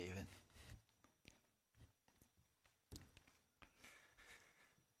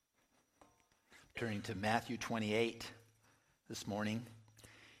turning to Matthew 28 this morning.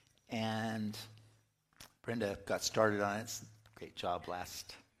 And Brenda got started on it. It's a great job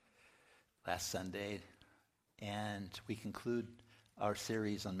last Sunday. And we conclude our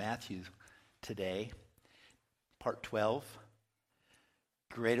series on Matthew today, part 12,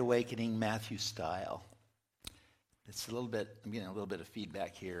 Great Awakening Matthew Style. It's I'm getting a little bit of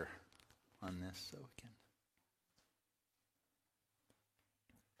feedback here on this, so we can.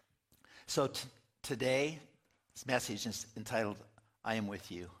 So today, this message is entitled, I Am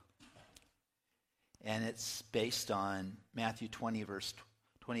With You. And it's based on Matthew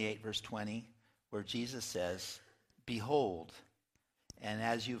 28, verse 20, where Jesus says, Behold. And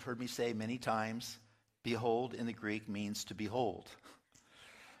as you've heard me say many times, behold in the Greek means to behold.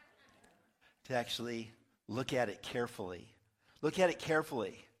 To actually look at it carefully. Look at it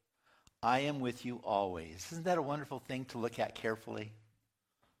carefully. I am with you always. Isn't that a wonderful thing to look at carefully?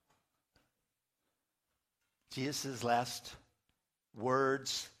 Jesus' last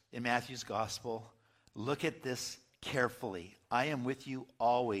words in Matthew's gospel, look at this carefully. I am with you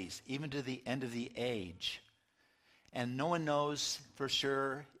always, even to the end of the age. And no one knows for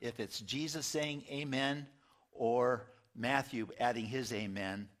sure if it's Jesus saying amen or Matthew adding his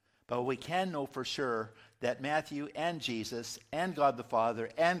amen. But we can know for sure that Matthew and Jesus and God the Father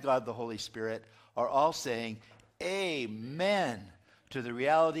and God the Holy Spirit are all saying amen to the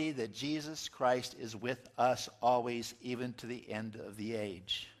reality that Jesus Christ is with us always, even to the end of the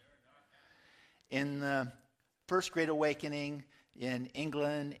age. In the First Great Awakening in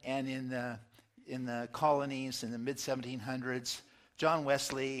England and in the colonies in the mid-1700s, John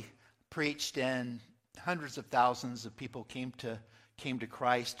Wesley preached, and hundreds of thousands of people came to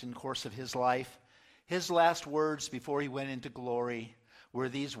Christ in the course of his life. His last words before he went into glory were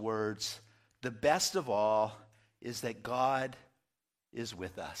these words, the best of all is that God is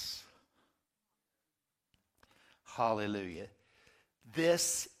with us. Hallelujah.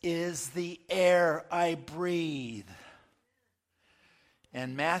 This is the air I breathe.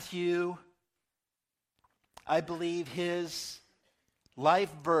 And Matthew, I believe his life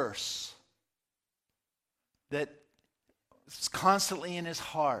verse that is constantly in his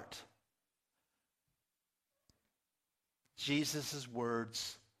heart, Jesus'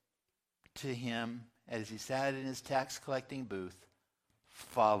 words to him as he sat in his tax collecting booth,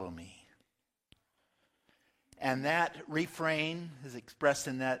 follow me. And that refrain is expressed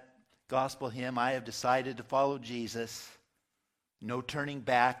in that gospel hymn, I have decided to follow Jesus. No turning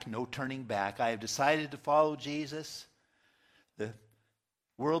back, no turning back. I have decided to follow Jesus. The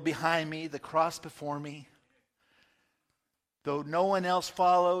world behind me, the cross before me. Though no one else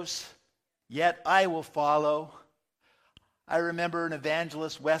follows, yet I will follow. I remember an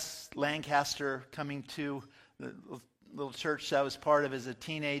evangelist, Wes Lancaster, coming to the little church I was part of as a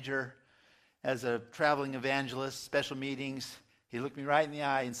teenager, as a traveling evangelist, special meetings. He looked me right in the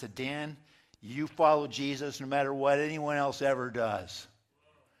eye and said, Dan, you follow Jesus no matter what anyone else ever does.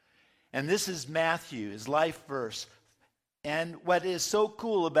 And this is Matthew, his life verse. And what is so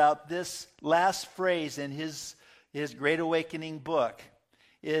cool about this last phrase in his Great Awakening book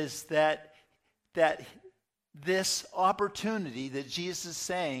is that this opportunity that Jesus is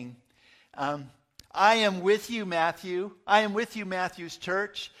saying, I am with you, Matthew. I am with you, Matthew's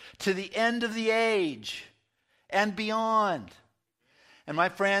church, to the end of the age and beyond. And my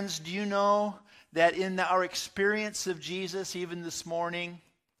friends, do you know that in our experience of Jesus, even this morning,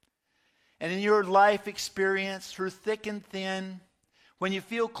 and in your life experience through thick and thin, when you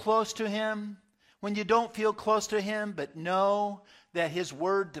feel close to him, when you don't feel close to him, but know that his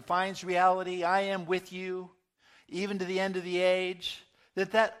word defines reality, I am with you, even to the end of the age,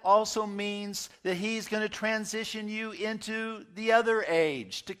 that also means that he's going to transition you into the other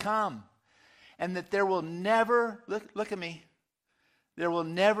age to come. And that there will never, look at me, there will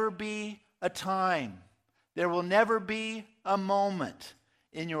never be a time, there will never be a moment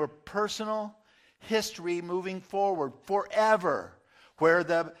in your personal history moving forward forever where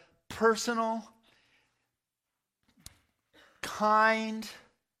the personal, kind,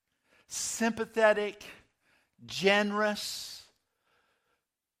 sympathetic, generous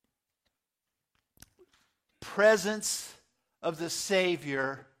presence of the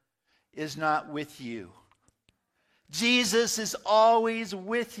Savior is not with you. Jesus is always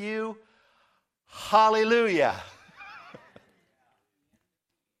with you. Hallelujah.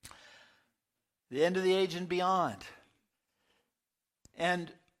 The end of the age and beyond. And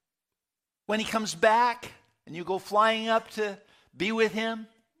when he comes back and you go flying up to be with him,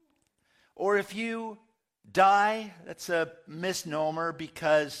 or if you die, that's a misnomer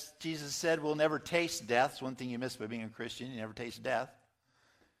because Jesus said we'll never taste death. It's one thing you miss by being a Christian, you never taste death.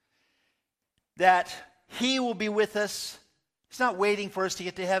 that he will be with us. He's not waiting for us to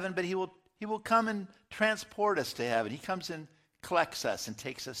get to heaven, but he will come and transport us to heaven. He comes and collects us and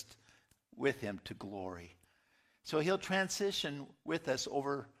takes us with him to glory. So he'll transition with us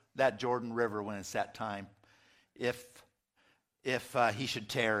over that Jordan River when it's that time, if he should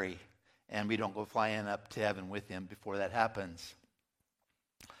tarry and we don't go flying up to heaven with him before that happens.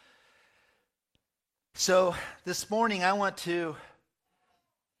 So this morning I want to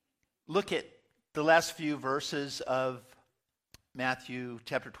look at the last few verses of Matthew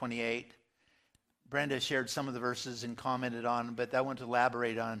chapter 28. Brenda shared some of the verses and commented on, but I want to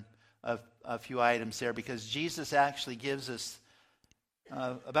elaborate on a few items there, because Jesus actually gives us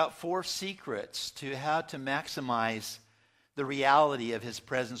about 4 secrets to how to maximize the reality of his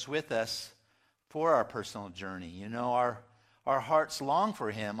presence with us for our personal journey. You know, our hearts long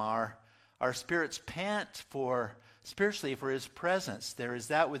for him. Our spirits pant spiritually for his presence. There is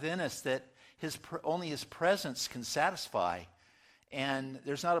that within us that only his presence can satisfy. And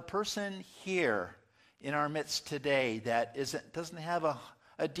there's not a person here in our midst today that doesn't have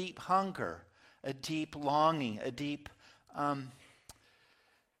a deep hunger, a deep longing, a deep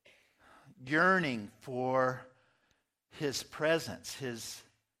yearning for his presence,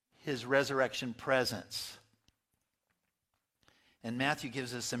 his resurrection presence. And Matthew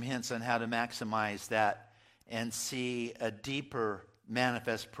gives us some hints on how to maximize that and see a deeper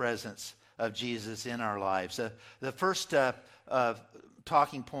manifest presence of Jesus in our lives. The first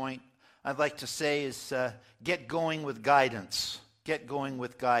talking point I'd like to say is get going with guidance. Get going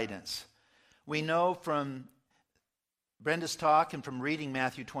with guidance. We know from Brenda's talk and from reading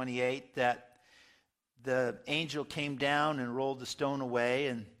Matthew 28 that the angel came down and rolled the stone away,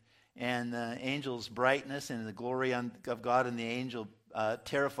 and the angel's brightness and the glory of God and the angel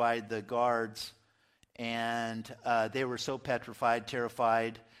terrified the guards, and they were so petrified,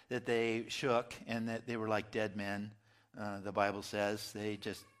 terrified, that they shook and that they were like dead men, the Bible says. They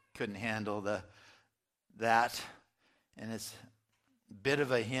just couldn't handle that. And it's a bit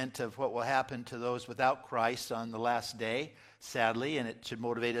of a hint of what will happen to those without Christ on the last day, sadly, and it should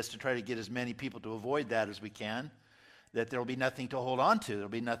motivate us to try to get as many people to avoid that as we can, that there will be nothing to hold on to. There will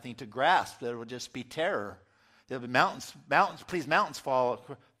be nothing to grasp. There will just be terror. There will be mountains, please mountains fall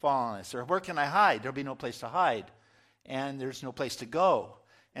on us. Or where can I hide? There will be no place to hide. And there's no place to go.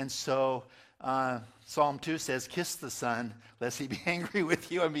 And so Psalm 2 says, kiss the Son, lest he be angry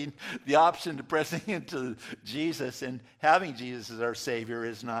with you. I mean, the option to pressing into Jesus and having Jesus as our Savior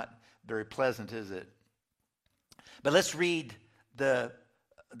is not very pleasant, is it? But let's read the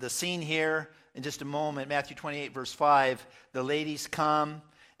scene here in just a moment. Matthew 28, verse 5. The ladies come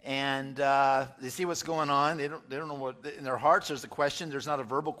and they see what's going on. They don't know what, in their hearts there's a question. There's not a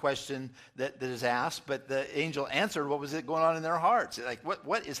verbal question that is asked, but the angel answered what was it going on in their hearts. Like,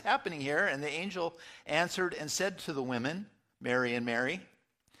 what is happening here? And the angel answered and said to the women, Mary and Mary,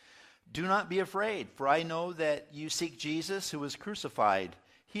 do not be afraid, for I know that you seek Jesus who was crucified.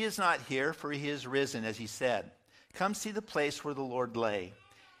 He is not here, for he is risen, as he said. Come see the place where the Lord lay,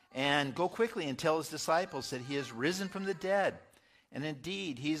 and go quickly and tell his disciples that he is risen from the dead. And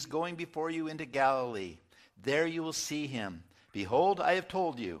indeed, he is going before you into Galilee. There you will see him. Behold, I have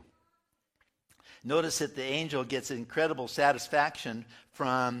told you. Notice that the angel gets incredible satisfaction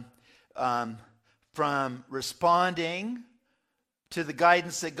from responding to the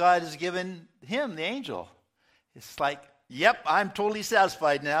guidance that God has given him, the angel. It's like, yep, I'm totally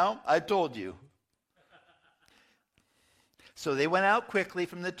satisfied now. I told you. So they went out quickly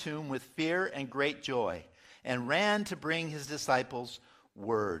from the tomb with fear and great joy, and ran to bring his disciples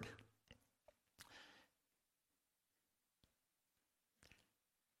word.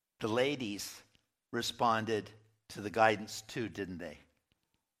 The ladies responded to the guidance too, didn't they?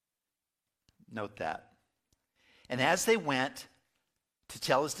 Note that. And as they went to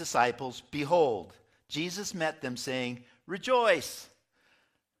tell his disciples, behold, Jesus met them saying, rejoice.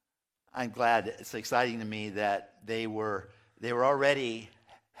 I'm glad. It's exciting to me that they were already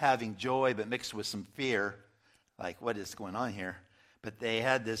having joy but mixed with some fear. Like, what is going on here? But they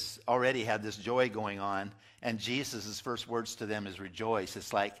already had this joy going on, and Jesus' first words to them is rejoice.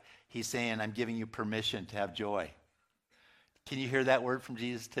 It's like he's saying, I'm giving you permission to have joy. Can you hear that word from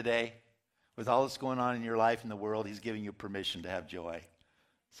Jesus today? With all that's going on in your life and the world, he's giving you permission to have joy.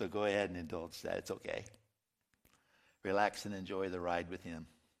 So go ahead and indulge that. It's okay. Relax and enjoy the ride with him.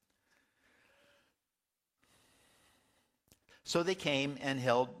 So they came and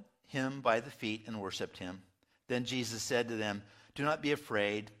held him by the feet and worshiped him. Then Jesus said to them, do not be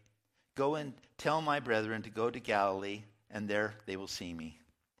afraid. Go and tell my brethren to go to Galilee, and there they will see me.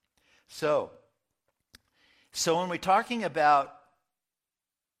 So when we're talking about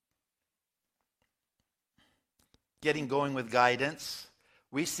getting going with guidance.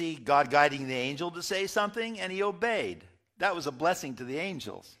 We see God guiding the angel to say something, and he obeyed. That was a blessing to the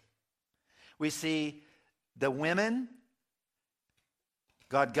angels. We see the women,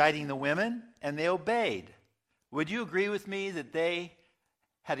 God guiding the women, and they obeyed. Would you agree with me that they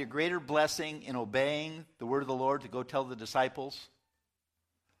had a greater blessing in obeying the word of the Lord to go tell the disciples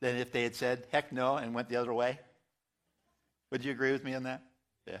than if they had said, heck no, and went the other way? Would you agree with me on that?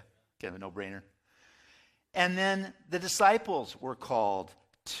 Yeah, kind of a no-brainer. And then the disciples were called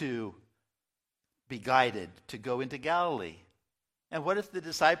to be guided to go into Galilee. And what if the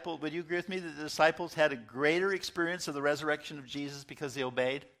disciples, would you agree with me that the disciples had a greater experience of the resurrection of Jesus because they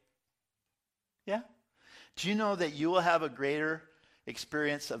obeyed? Yeah? Do you know that you will have a greater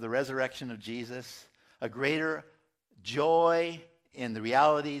experience of the resurrection of Jesus, a greater joy in the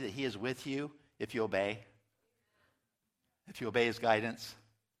reality that he is with you if you obey? If you obey his guidance.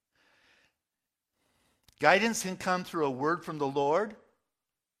 Guidance can come through a word from the Lord,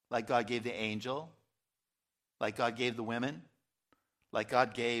 like God gave the angel, like God gave the women, like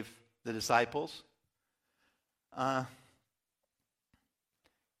God gave the disciples.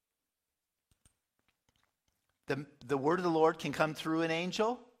 The word of the Lord can come through an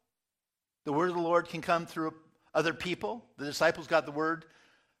angel. The word of the Lord can come through other people. The disciples got the word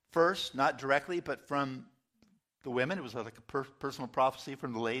first, not directly, but from the women. It was like a personal prophecy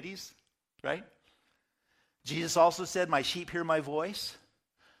from the ladies, right? Jesus also said, my sheep hear my voice.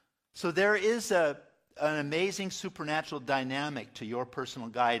 So there is an amazing supernatural dynamic to your personal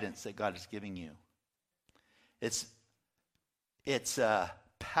guidance that God is giving you. It's a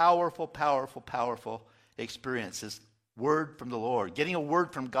powerful, powerful, powerful experience. This word from the Lord, getting a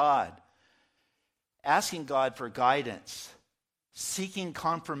word from God, asking God for guidance, seeking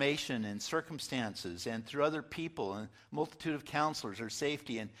confirmation in circumstances and through other people and multitude of counselors or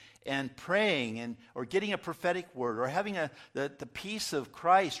safety, and praying or getting a prophetic word or having the peace of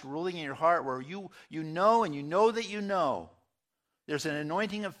Christ ruling in your heart where you know and you know that you know. There's an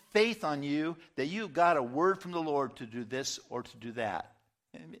anointing of faith on you that you've got a word from the Lord to do this or to do that.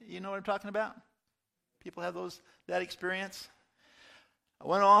 You know what I'm talking about? People have that experience. I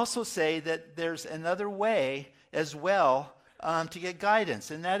want to also say that there's another way as well to get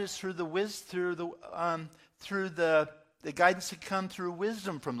guidance, and that is through the guidance that come through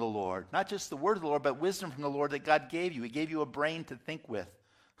wisdom from the Lord. Not just the word of the Lord, but wisdom from the Lord that God gave you. He gave you a brain to think with,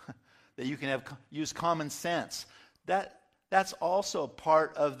 that you can use common sense. That's also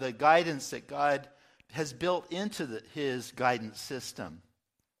part of the guidance that God has built into his guidance system.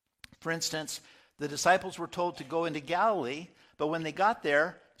 For instance, the disciples were told to go into Galilee, but when they got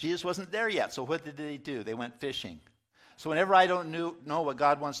there, Jesus wasn't there yet. So what did they do? They went fishing. So whenever I don't know what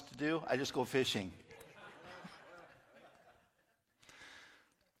God wants to do, I just go fishing.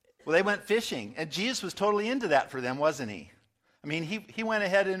 Well, they went fishing, and Jesus was totally into that for them, wasn't he? I mean, he went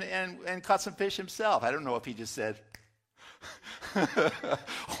ahead and caught some fish himself. I don't know if he just said,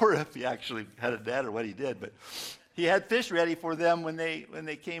 or if he actually had a net or what he did, but he had fish ready for them when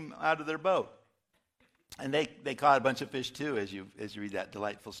they came out of their boat. And they caught a bunch of fish too, as you read that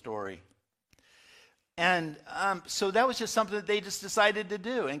delightful story. And so that was just something that they just decided to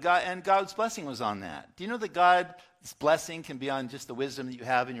do, and God's blessing was on that. Do you know that God's blessing can be on just the wisdom that you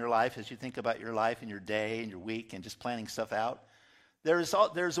have in your life as you think about your life and your day and your week and just planning stuff out? There's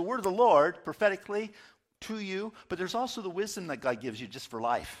a word of the Lord prophetically to you, but there's also the wisdom that God gives you just for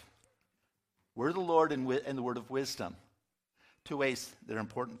life. Word of the Lord and the word of wisdom. Two ways that are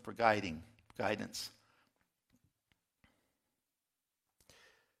important for guidance.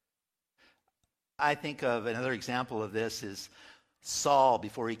 I think of another example of this is Saul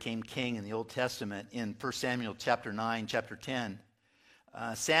before he became king in the Old Testament in 1 Samuel chapter 9, chapter 10.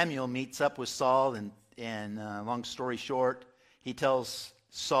 Samuel meets up with Saul, and long story short, he tells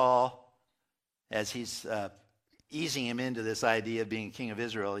Saul, as he's easing him into this idea of being king of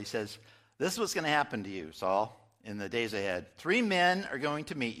Israel, he says, this is what's going to happen to you, Saul, in the days ahead. 3 men are going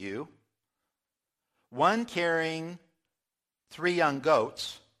to meet you, one carrying 3 young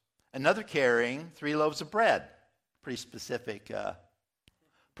goats, another carrying 3 loaves of bread. Pretty specific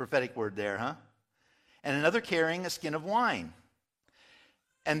prophetic word there, huh? And another carrying a skin of wine.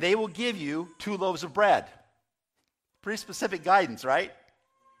 And they will give you 2 loaves of bread. Pretty specific guidance, right?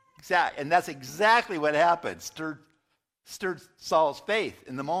 And that's exactly what happened. Stirred Saul's faith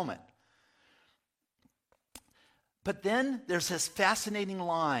in the moment. But then there's this fascinating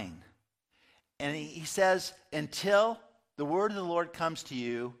line. And he says, until the word of the Lord comes to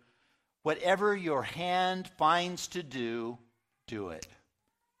you, whatever your hand finds to do, do it.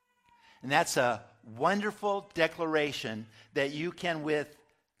 And that's a wonderful declaration that you can, with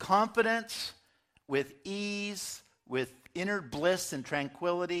confidence, with ease, with inner bliss and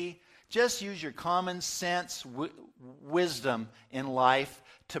tranquility. Just use your common sense wisdom in life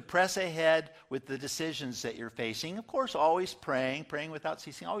to press ahead with the decisions that you're facing. Of course, always praying without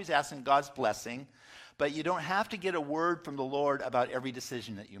ceasing, always asking God's blessing. But you don't have to get a word from the Lord about every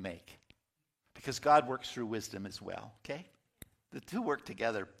decision that you make, because God works through wisdom as well, okay? The two work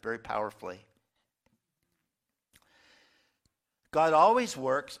together very powerfully. God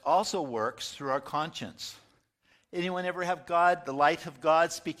also works through our conscience. Anyone ever have God, the light of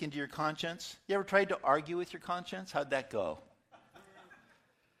God, speak into your conscience? You ever tried to argue with your conscience? How'd that go?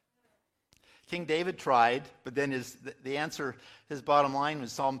 King David tried, but then the answer, his bottom line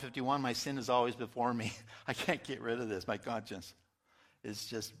was Psalm 51, my sin is always before me. I can't get rid of this. My conscience is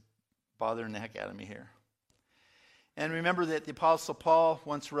just bothering the heck out of me here. And remember that the Apostle Paul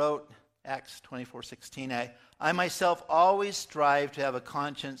once wrote, Acts 24:16, I myself always strive to have a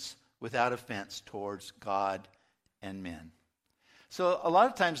conscience without offense towards God and men. So a lot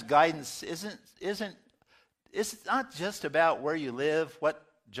of times guidance it's not just about where you live, what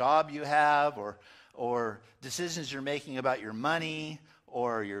job you have, or decisions you're making about your money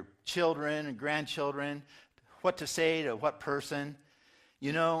or your children and grandchildren, what to say to what person.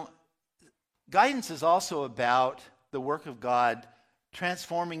 You know, guidance is also about the work of God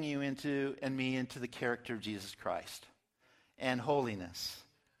transforming you into the character of Jesus Christ, and holiness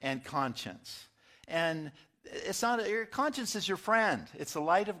and conscience. And it's not your conscience is your friend. It's the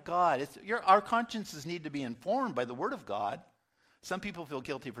light of God. Our consciences need to be informed by the Word of God. Some people feel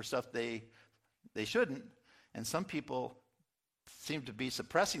guilty for stuff they shouldn't, and some people seem to be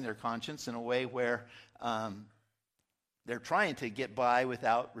suppressing their conscience in a way where they're trying to get by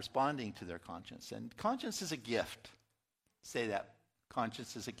without responding to their conscience. And conscience is a gift. Say that.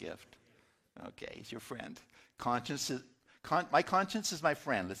 Conscience is a gift. Okay, he's your friend. My conscience is my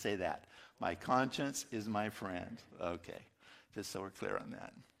friend. Let's say that. My conscience is my friend. Okay, just so we're clear on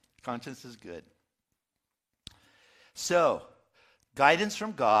that. Conscience is good. So, guidance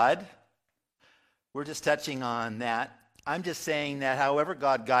from God. We're just touching on that. I'm just saying that however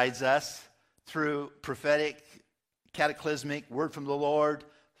God guides us through prophetic, cataclysmic word from the Lord,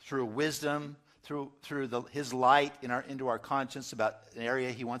 through wisdom, through his light into our conscience about an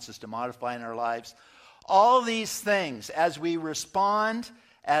area he wants us to modify in our lives. All these things, as we respond,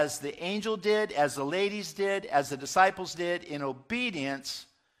 as the angel did, as the ladies did, as the disciples did, in obedience,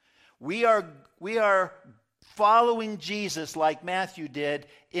 we are following Jesus like Matthew did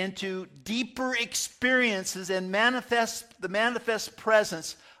into deeper experiences and the manifest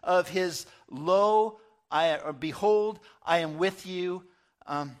presence of his behold, I am with you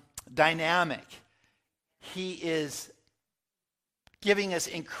dynamic. He is giving us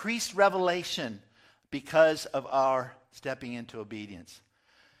increased revelation because of our stepping into obedience.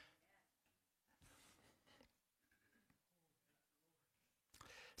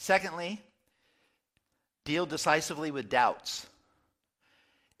 Secondly, deal decisively with doubts.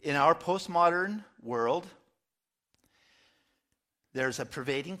 In our postmodern world, there's a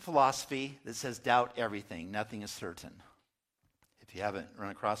pervading philosophy that says doubt everything. Nothing is certain. If you haven't run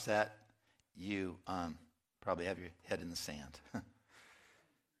across that, you probably have your head in the sand.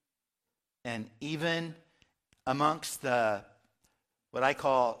 And even amongst what I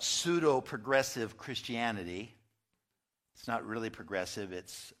call pseudo-progressive Christianity, it's not really progressive,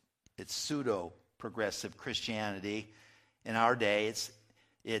 it's pseudo-progressive Christianity. In our day,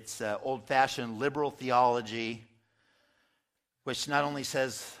 it's old-fashioned liberal theology, which not only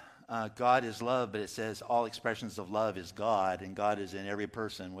says God is love, but it says all expressions of love is God, and God is in every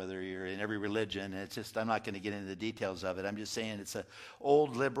person, whether you're in every religion. It's just, I'm not going to get into the details of it. I'm just saying it's an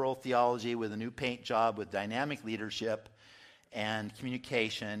old liberal theology with a new paint job, with dynamic leadership and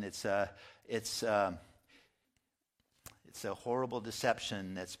communication. It's a horrible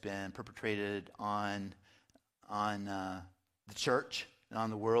deception that's been perpetrated on the church and on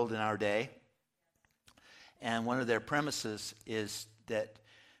the world in our day. And one of their premises is that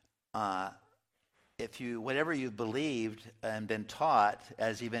whatever you believed and been taught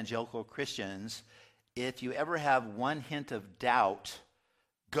as evangelical Christians, if you ever have one hint of doubt,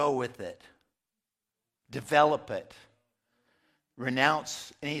 go with it. Develop it.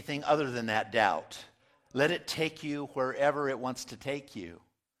 Renounce anything other than that doubt. Let it take you wherever it wants to take you.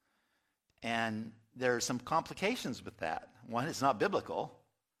 And there are some complications with that. One, it's not biblical.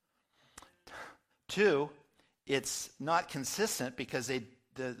 Two, it's not consistent because the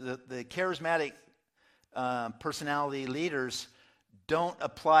charismatic personality leaders don't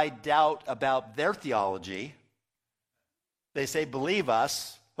apply doubt about their theology. They say, believe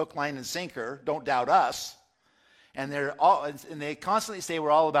us, hook, line, and sinker, don't doubt us. And they constantly say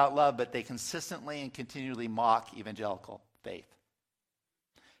we're all about love, but they consistently and continually mock evangelical faith.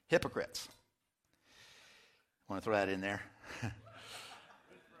 Hypocrites. I want to throw that in there.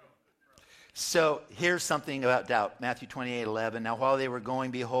 So here's something about doubt. Matthew 28:11. Now while they were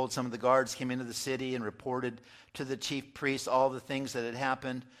going, behold, some of the guards came into the city and reported to the chief priests all the things that had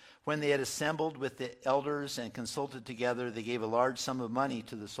happened. When they had assembled with the elders and consulted together, they gave a large sum of money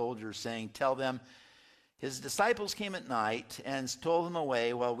to the soldiers, saying, tell them, his disciples came at night and stole him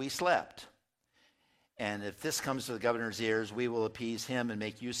away while we slept. And if this comes to the governor's ears, we will appease him and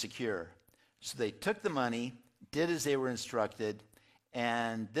make you secure. So they took the money, did as they were instructed,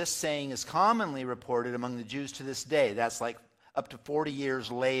 and this saying is commonly reported among the Jews to this day. That's like up to 40 years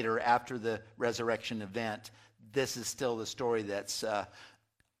later after the resurrection event. This is still the story that's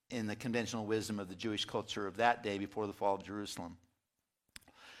in the conventional wisdom of the Jewish culture of that day before the fall of Jerusalem.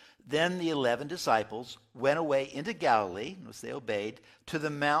 Then the 11 disciples went away into Galilee, which they obeyed, to the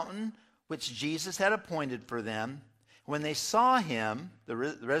mountain which Jesus had appointed for them. When they saw him, the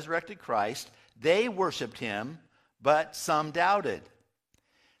resurrected Christ, they worshiped him, but some doubted.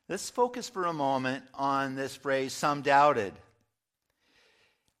 Let's focus for a moment on this phrase, some doubted.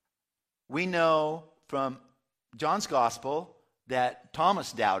 We know from John's gospel that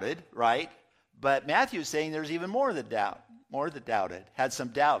Thomas doubted, right? But Matthew is saying there's even more that doubted, had some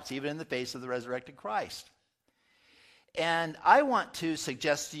doubts, even in the face of the resurrected Christ. And I want to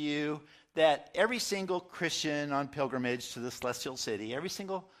suggest to you that every single Christian on pilgrimage to the celestial city, every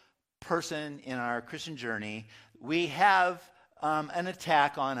single person in our Christian journey, we have an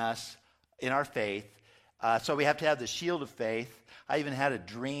attack on us in our faith. So we have to have the shield of faith. I even had a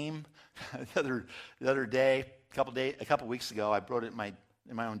dream the other day, a couple weeks ago. I wrote it in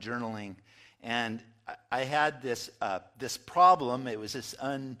my own journaling, and I had this problem. It was this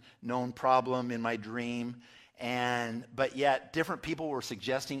unknown problem in my dream, but yet different people were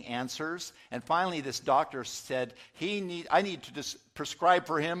suggesting answers. And finally, this doctor said I need to just prescribe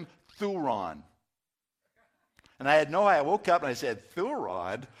for him Thuron. And I woke up and I said,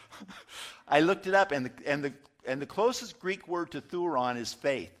 Thuron? I looked it up, and the closest Greek word to Thuron is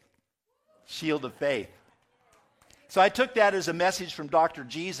faith, shield of faith. So I took that as a message from Dr.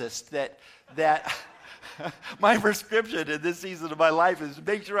 Jesus that my prescription in this season of my life is to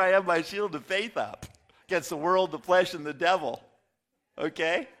make sure I have my shield of faith up against the world, the flesh, and the devil.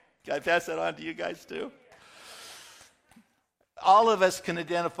 Okay? Can I pass that on to you guys too? All of us can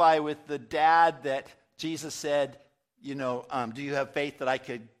identify with the dad that Jesus said, do you have faith that I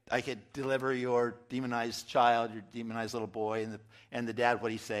could deliver your demonized child, your demonized little boy? And the dad, what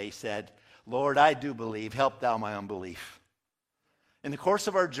did he say? He said, Lord, I do believe. Help thou my unbelief. In the course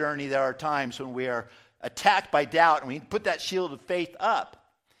of our journey, there are times when we are attacked by doubt, and we put that shield of faith up.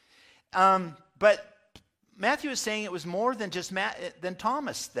 But Matthew is saying it was more than just than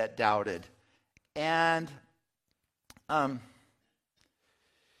Thomas that doubted. And I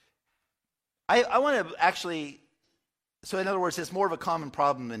want to actually, so in other words, it's more of a common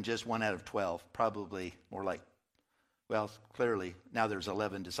problem than just 1 out of 12. Probably more like, well, clearly, now there's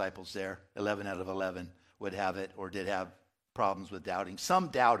 11 disciples there. 11 out of 11 would have it or did have problems with doubting. Some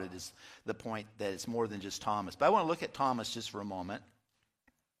doubted is the point, that it's more than just Thomas. But I want to look at Thomas just for a moment.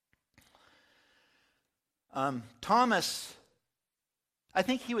 Thomas, I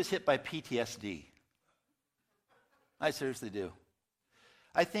think he was hit by PTSD. I seriously do.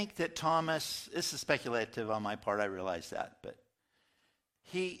 I think that Thomas, this is speculative on my part, I realize that, but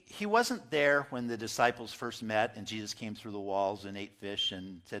he wasn't there when the disciples first met and Jesus came through the walls and ate fish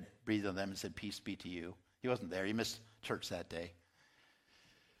and breathed on them and said, peace be to you. He wasn't there. He missed church that day.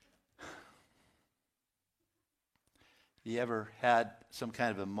 You ever had some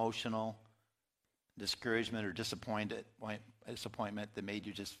kind of emotional discouragement or disappointment that made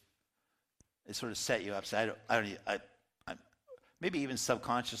you it sort of set you up? So maybe even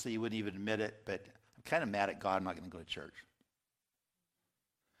subconsciously you wouldn't even admit it, but I'm kind of mad at God. I'm not going to go to church.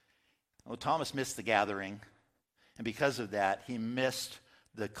 Well, Thomas missed the gathering, and because of that, he missed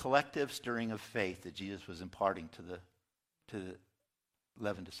the collective stirring of faith that Jesus was imparting to the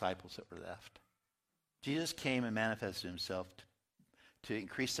 11 disciples that were left. Jesus came and manifested himself to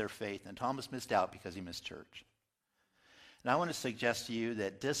increase their faith, and Thomas missed out because he missed church. And I want to suggest to you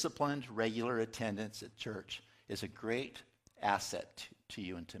that disciplined, regular attendance at church is a great asset to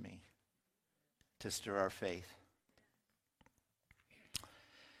you and to me to stir our faith.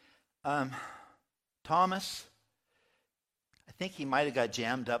 Thomas, I think he might have got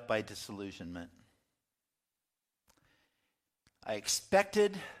jammed up by disillusionment. I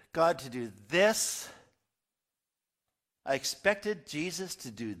expected God to do this. I expected Jesus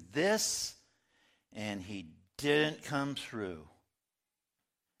to do this, and he didn't come through.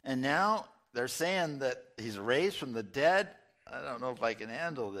 And now they're saying that he's raised from the dead. I don't know if I can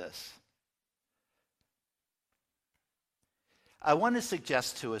handle this. I want to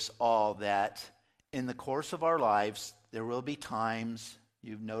suggest to us all that in the course of our lives, there will be times,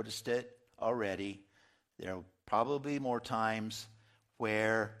 you've noticed it already, there will probably be more times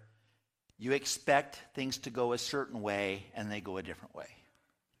where you expect things to go a certain way and they go a different way.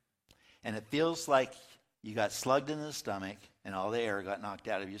 And it feels like you got slugged in the stomach and all the air got knocked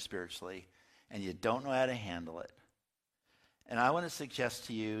out of you spiritually and you don't know how to handle it. And I want to suggest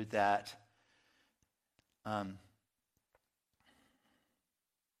to you that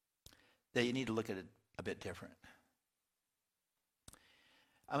that you need to look at it a bit different.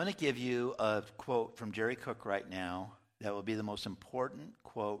 I'm going to give you a quote from Jerry Cook right now that will be the most important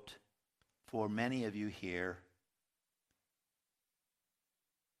quote for many of you here.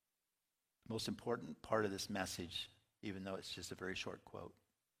 Most important part of this message, even though it's just a very short quote.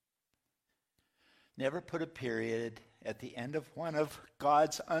 Never put a period at the end of one of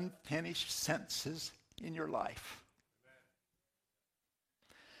God's unfinished sentences in your life.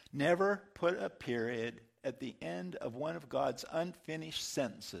 Never put a period at the end of one of God's unfinished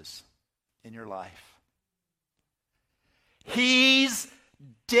sentences in your life. He's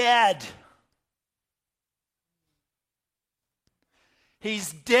dead.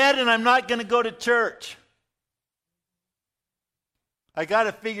 He's dead and I'm not going to go to church. I got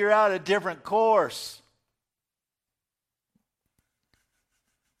to figure out a different course.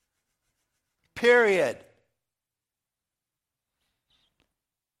 Period.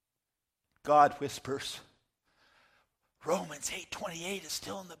 God whispers, Romans 8:28 is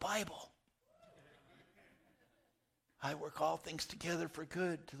still in the Bible. I work all things together for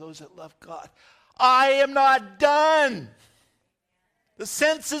good to those that love God. I am not done. The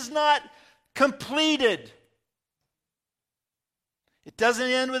sentence is not completed. It doesn't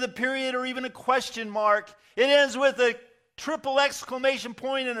end with a period or even a question mark. It ends with a triple exclamation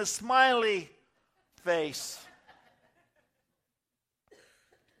point and a smiley face.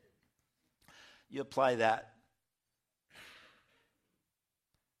 You apply that.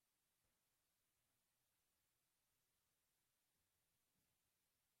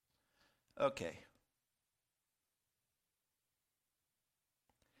 Okay.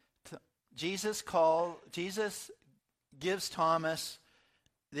 Jesus gives Thomas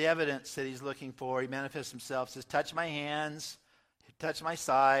the evidence that he's looking for. He manifests himself, says, touch my hands, touch my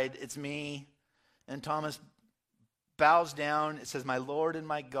side, it's me. And Thomas bows down. It says, my Lord and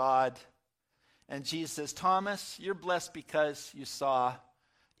my God. And Jesus says, Thomas, you're blessed because you saw.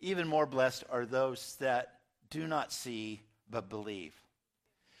 Even more blessed are those that do not see but believe.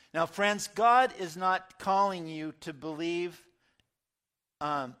 Now, friends, God is not calling you to believe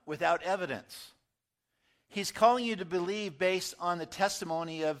without evidence. He's calling you to believe based on the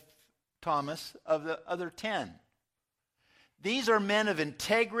testimony of Thomas, of the other 10. These are men of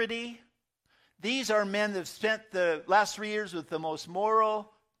integrity. These are men that have spent the last 3 years with the most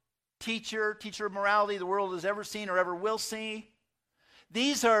moral teacher of morality the world has ever seen or ever will see.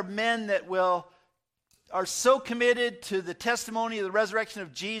 These are men that are so committed to the testimony of the resurrection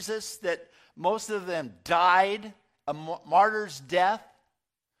of Jesus that most of them died a martyr's death.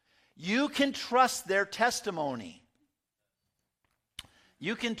 You can trust their testimony.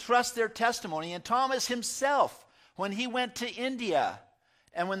 You can trust their testimony. And Thomas himself, when he went to India,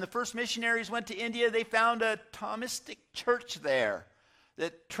 and when the first missionaries went to India, they found a Thomistic church there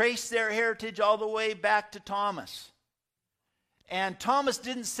that traced their heritage all the way back to Thomas. And Thomas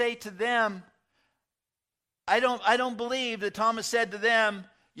didn't say to them, I don't believe that Thomas said to them,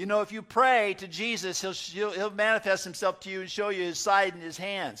 you know, if you pray to Jesus, he'll manifest himself to you and show you his side and his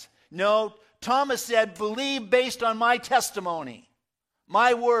hands. No, Thomas said, believe based on my testimony,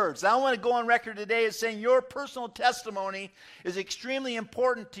 my words. I want to go on record today as saying your personal testimony is extremely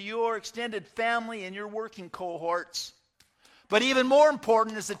important to your extended family and your working cohorts. But even more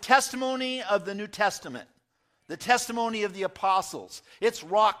important is the testimony of the New Testament, the testimony of the apostles. It's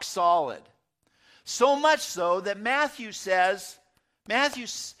rock solid. So much so that Matthew says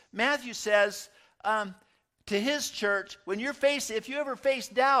to his church, if you ever face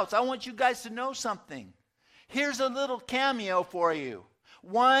doubts, I want you guys to know something. Here's a little cameo for you.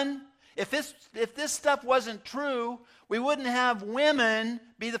 One, if this stuff wasn't true, we wouldn't have women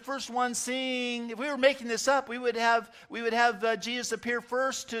be the first ones seeing. If we were making this up, we would have Jesus appear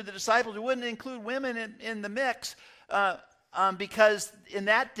first to the disciples. We wouldn't include women in the mix. Because in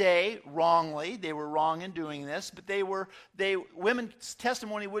that day, wrongly, they were wrong in doing this, but women's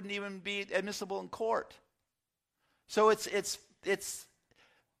testimony wouldn't even be admissible in court. So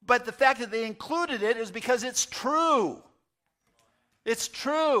but But the fact that they included it is because it's true. It's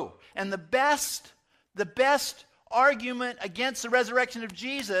true. And the best argument against the resurrection of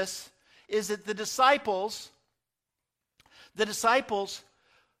Jesus is that the disciples,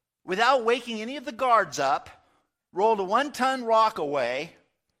 without waking any of the guards up, rolled a 1-ton rock away,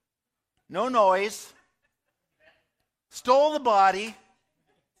 no noise, stole the body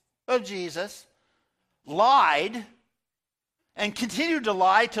of Jesus, lied, and continued to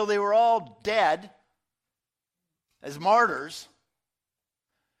lie till they were all dead as martyrs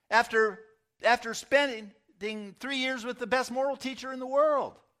after spending 3 years with the best moral teacher in the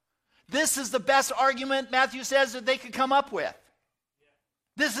world. This is the best argument, Matthew says, that they could come up with.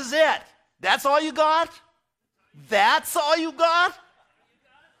 This is it. That's all you got? That's all you got?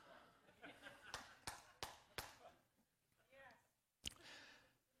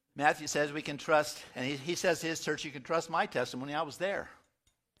 Matthew says we can trust, and he says to his church, you can trust my testimony. I was there.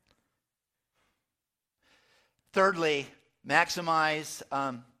 Thirdly, maximize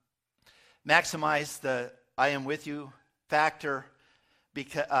the I am with you factor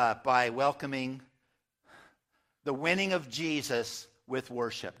by welcoming the winning of Jesus with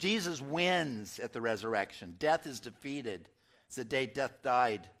worship. Jesus wins at the resurrection. Death is defeated. It's the day death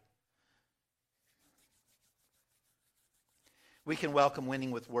died. We can welcome winning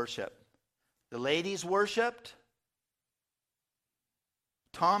with worship. The ladies worshiped.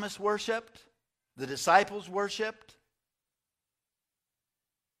 Thomas worshiped. The disciples worshiped.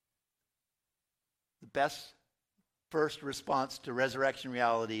 The best first response to resurrection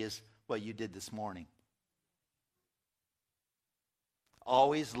reality is what you did this morning.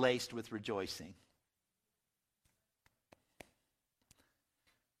 Always laced with rejoicing.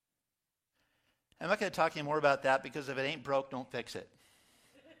 I'm not going to talk anymore about that because if it ain't broke, don't fix it.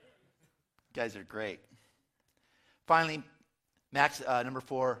 You guys are great. Finally, number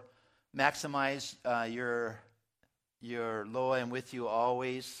 4, maximize your lo, I am with you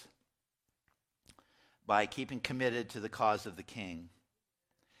always by keeping committed to the cause of the King.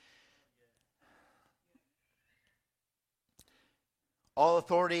 All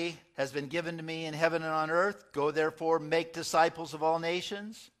authority has been given to me in heaven and on earth. Go therefore, make disciples of all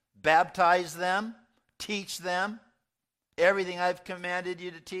nations. Baptize them, teach them everything I've commanded you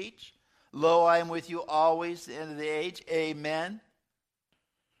to teach. Lo, I am with you always, to the end of the age. Amen.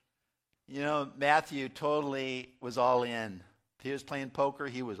 You know, Matthew totally was all in. If he was playing poker,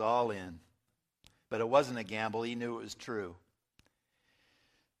 he was all in. But it wasn't a gamble. He knew it was true.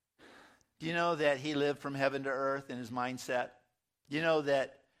 Do you know that he lived from heaven to earth in his mindset? Do you know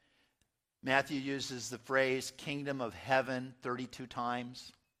that Matthew uses the phrase kingdom of heaven 32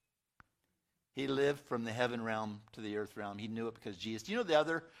 times? He lived from the heaven realm to the earth realm. He knew it because Jesus. Do you know the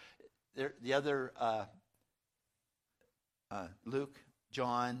other Luke,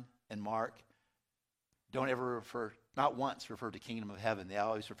 John, and Mark don't ever not once refer to kingdom of heaven. They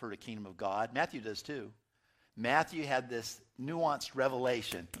always refer to kingdom of God. Matthew does too. Matthew had this nuanced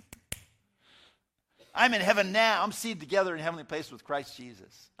revelation. I'm in heaven now. I'm seated together in heavenly places with Christ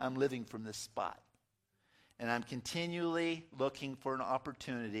Jesus. I'm living from this spot. And I'm continually looking for an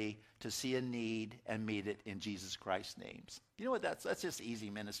opportunity to see a need and meet it in Jesus Christ's names. You know what that's just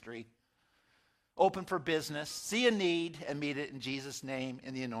easy ministry. Open for business, see a need and meet it in Jesus' name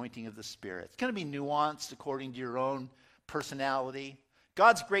in the anointing of the Spirit. It's going to be nuanced according to your own personality.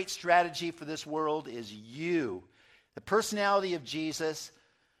 God's great strategy for this world is you. The personality of Jesus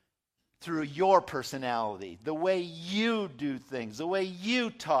through your personality, the way you do things, the way you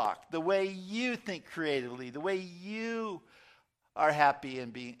talk, the way you think creatively, the way you are happy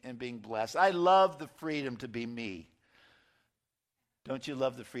and being blessed. I love the freedom to be me. Don't you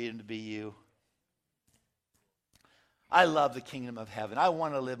love the freedom to be you? I love the kingdom of heaven. I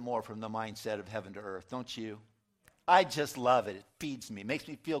want to live more from the mindset of heaven to earth, don't you? I just love it. It feeds me, makes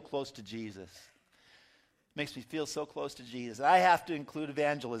me feel close to Jesus. Makes me feel so close to Jesus. I have to include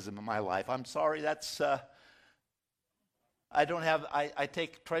evangelism in my life. I'm sorry, that's I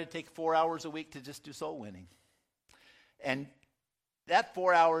try to take 4 hours a week to just do soul winning. And that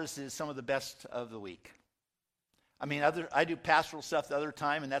 4 hours is some of the best of the week. I mean, I do pastoral stuff the other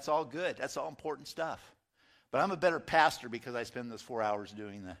time, and that's all good. That's all important stuff. But I'm a better pastor because I spend those 4 hours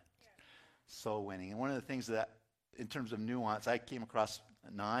doing the soul winning. And one of the things that, in terms of nuance, I came across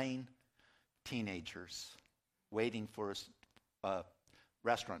 9 teenagers waiting for a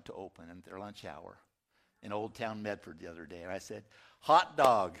restaurant to open at their lunch hour in Old Town Medford the other day. And I said, hot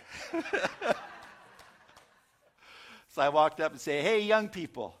dog. So I walked up and said, hey, young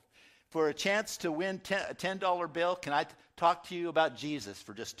people, for a chance to win a $10 bill, can I talk to you about Jesus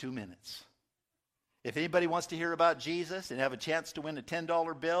for just 2 minutes? If anybody wants to hear about Jesus and have a chance to win a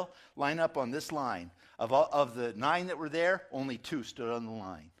 $10 bill, line up on this line. Of the 9 that were there, only 2 stood on the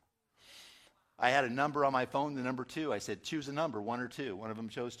line. I had a number on my phone, the number 2. I said, choose a number, 1 or 2. One of them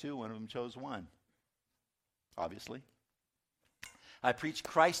chose 2, one of them chose 1. Obviously. I preached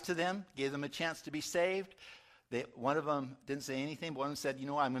Christ to them, gave them a chance to be saved. One of them didn't say anything, but one of them said, you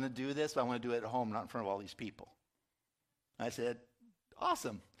know, I'm going to do this, but I want to do it at home, not in front of all these people. I said,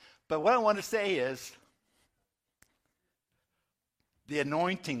 awesome. But what I want to say is, the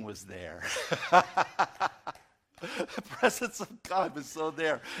anointing was there. The presence of God was so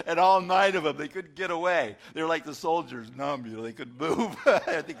there. And all 9 of them, they couldn't get away. They were like the soldiers, numb, you know, they couldn't move.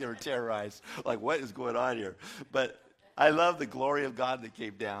 I think they were terrorized. Like, what is going on here? But I love the glory of God that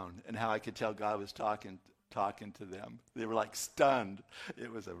came down and how I could tell God was talking to them. They were like stunned.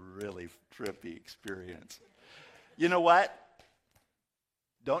 It was a really trippy experience. You know what?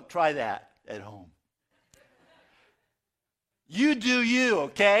 Don't try that at home. You do you,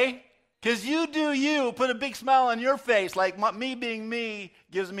 okay? Because you do you. Put a big smile on your face, like me being me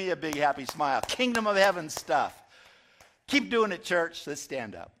gives me a big happy smile. Kingdom of heaven stuff. Keep doing it, church. Let's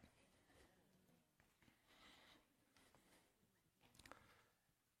stand up.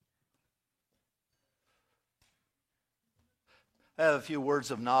 I have a few words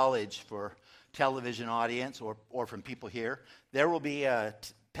of knowledge for television audience or from people here. There will be a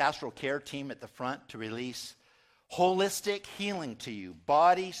pastoral care team at the front to release holistic healing to you,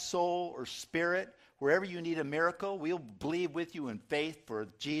 body, soul, or spirit. Wherever you need a miracle, we'll believe with you in faith for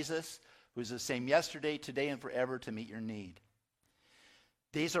Jesus, who's the same yesterday, today, and forever to meet your need.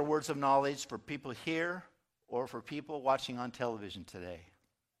 These are words of knowledge for people here or for people watching on television today.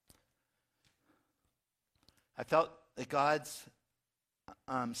 I felt that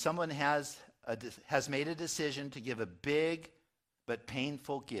someone has made a decision to give a big but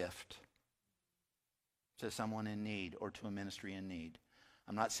painful gift to someone in need or to a ministry in need.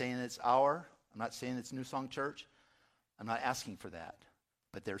 I'm not saying I'm not saying it's New Song Church. I'm not asking for that.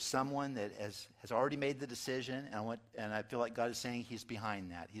 But there's someone that has already made the decision, and I feel like God is saying he's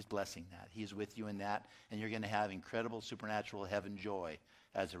behind that. He's blessing that. He's with you in that, and you're going to have incredible supernatural heaven joy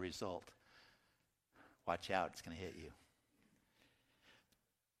as a result. Watch out, it's going to hit you.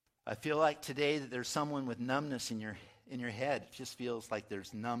 I feel like today that there's someone with numbness in your head. It just feels like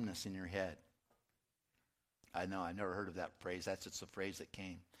there's numbness in your head. I know, I never heard of that phrase. That's just a phrase that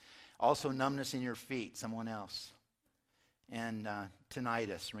came. Also, numbness in your feet, someone else. And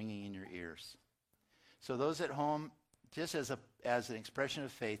tinnitus ringing in your ears. So those at home, just as an expression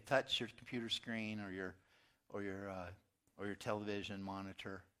of faith, touch your computer screen or your television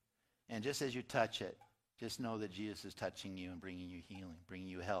monitor. And just as you touch it, just know that Jesus is touching you and bringing you healing, bringing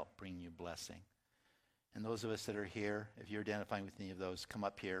you help, bringing you blessing. And those of us that are here, if you're identifying with any of those, come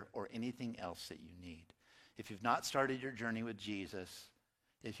up here, or anything else that you need. If you've not started your journey with Jesus,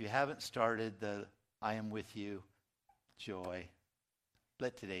 if you haven't started the I am with you joy,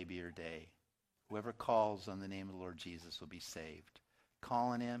 let today be your day. Whoever calls on the name of the Lord Jesus will be saved. Call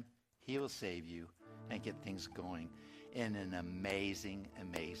on him, he will save you and get things going in an amazing,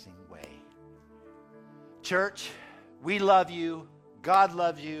 amazing way. Church, we love you. God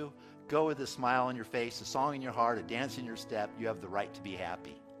loves you. Go with a smile on your face, a song in your heart, a dance in your step. You have the right to be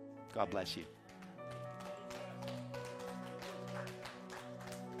happy. God bless you.